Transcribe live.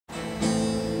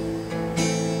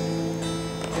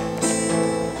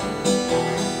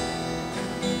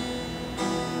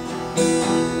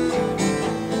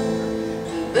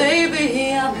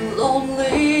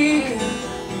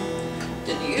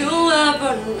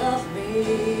love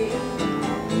me.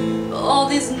 All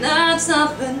these nights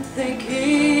I've been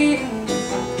thinking,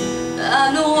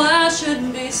 I know I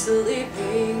shouldn't be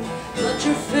sleeping, but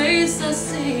your face I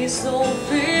see so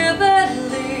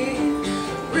vividly.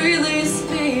 Release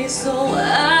me so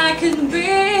I can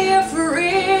be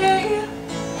free.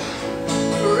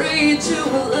 Free to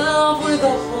love with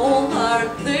a whole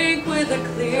heart, think with a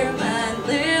clear mind,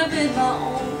 live in my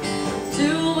own,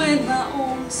 do in my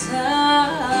own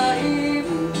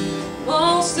time.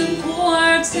 Most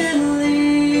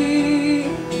importantly,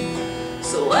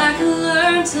 so I can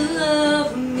learn to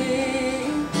love me.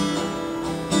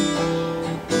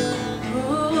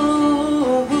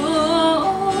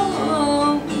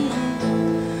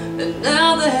 And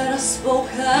now that I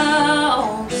spoke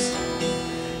out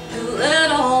and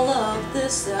let all of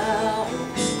this out,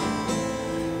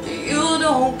 you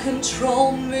don't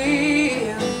control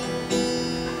me.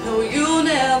 No, you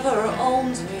never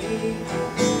owned me.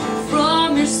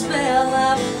 From your spell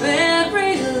I've been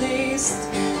released.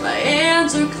 My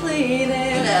hands are clean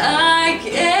and I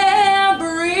can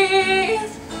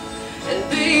breathe and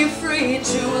be free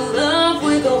to love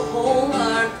with a whole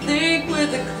heart, think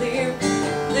with a clear,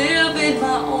 live in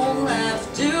my own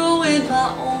life, do in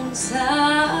my own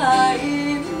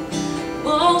time.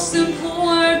 Most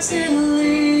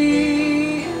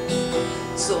importantly,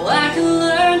 so I can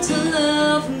learn to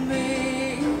love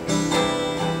me.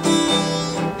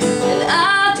 And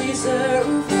I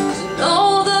deserve to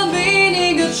know the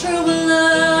meaning of true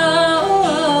love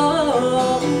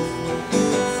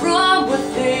from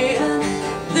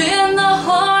within the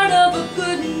heart of a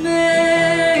good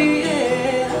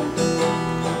man.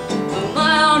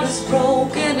 My heart is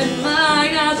broken and my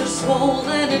eyes are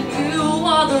swollen, and you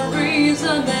are the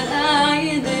reason that I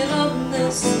ended up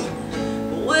this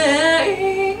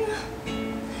way.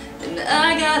 And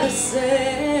I gotta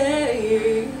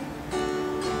say,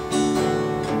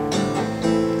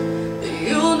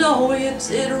 you know you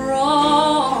did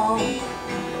wrong.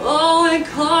 Oh, and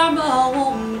karma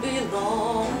won't be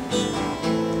long.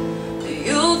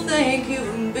 You think you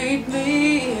can beat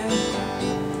me,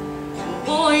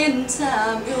 boy, in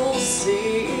time you'll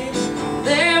see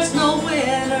there's no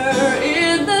winner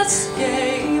in this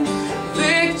game.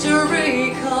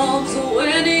 Victory comes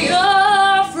when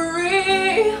you're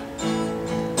free,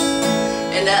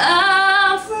 and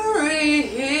I'm free.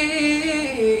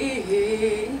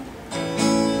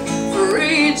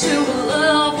 Free to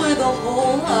love with a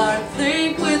whole heart,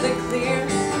 think with a clear,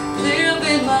 live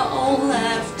in my own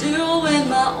life, do in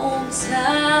my own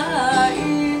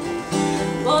time.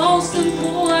 Most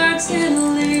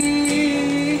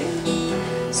importantly,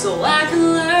 so I can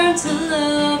learn to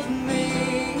love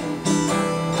me.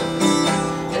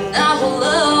 And I will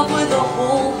love with a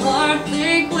whole heart,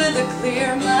 think with a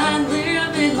clear mind,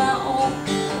 live in my own,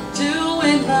 do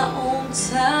in my own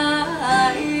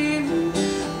time.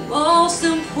 Most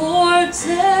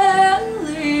important.